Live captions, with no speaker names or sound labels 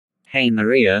Hey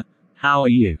Maria, how are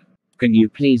you? Can you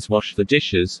please wash the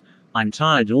dishes? I'm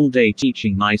tired all day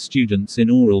teaching my students in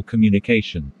oral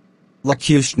communication.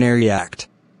 Locutionary Act.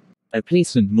 A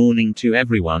pleasant morning to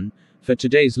everyone. For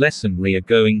today's lesson we are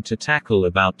going to tackle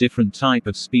about different type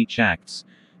of speech acts.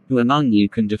 Who among you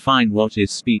can define what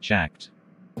is speech act?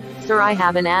 Sir, I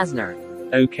have an Asner.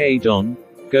 Okay Don,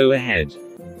 go ahead.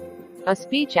 A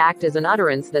speech act is an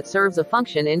utterance that serves a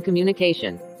function in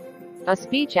communication. A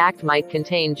speech act might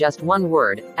contain just one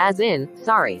word, as in,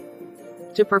 sorry.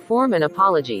 To perform an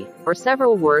apology, or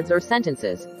several words or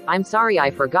sentences. I'm sorry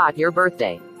I forgot your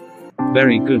birthday.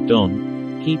 Very good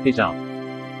Don. Keep it up.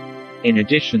 In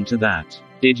addition to that,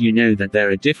 did you know that there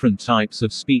are different types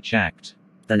of speech act?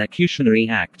 The Locutionary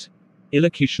Act,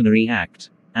 Illocutionary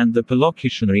Act, and the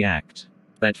Locutionary Act.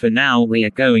 But for now we are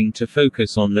going to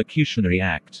focus on Locutionary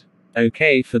Act.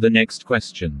 Okay, for the next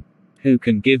question. Who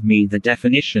can give me the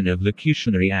definition of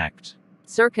Locutionary Act?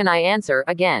 Sir, can I answer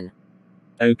again?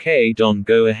 Okay Don,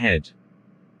 go ahead.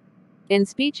 In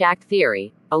speech act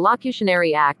theory, a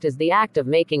locutionary act is the act of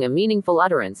making a meaningful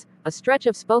utterance, a stretch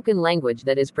of spoken language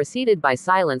that is preceded by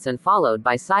silence and followed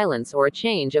by silence or a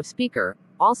change of speaker,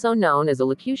 also known as a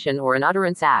locution or an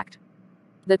utterance act.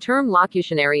 The term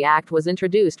locutionary act was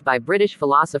introduced by British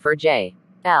philosopher J.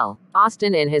 L.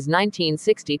 Austin in his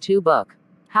 1962 book,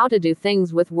 How to Do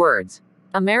Things with Words.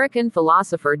 American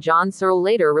philosopher John Searle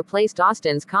later replaced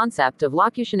Austin's concept of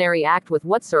locutionary act with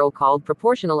what Searle called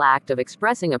proportional act of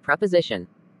expressing a preposition.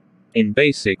 In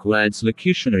basic words,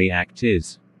 locutionary act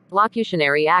is.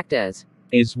 Locutionary act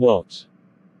is What?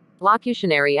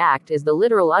 Locutionary act is the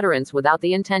literal utterance without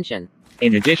the intention.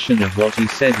 In addition of what he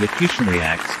said, locutionary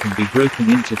acts can be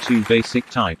broken into two basic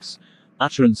types: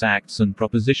 utterance acts and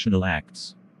propositional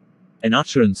acts. An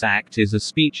utterance act is a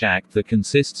speech act that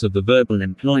consists of the verbal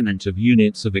employment of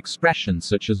units of expression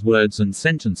such as words and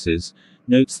sentences,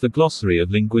 notes the glossary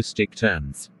of linguistic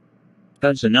terms.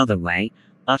 Put another way,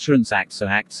 utterance acts are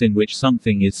acts in which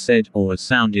something is said, or a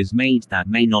sound is made that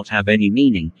may not have any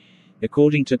meaning.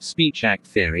 According to speech act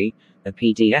theory, a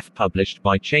PDF published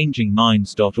by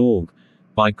changingminds.org.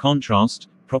 By contrast,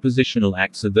 propositional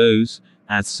acts are those,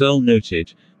 as Searle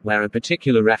noted, where a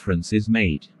particular reference is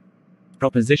made.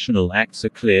 Propositional acts are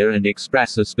clear and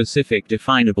express a specific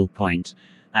definable point,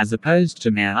 as opposed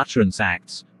to mere utterance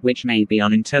acts, which may be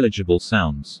unintelligible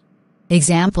sounds.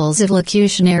 Examples of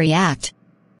locutionary act.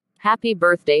 Happy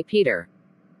birthday, Peter.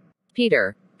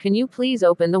 Peter, can you please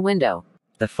open the window?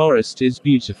 The forest is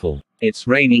beautiful. It's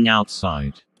raining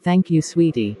outside. Thank you,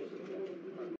 sweetie.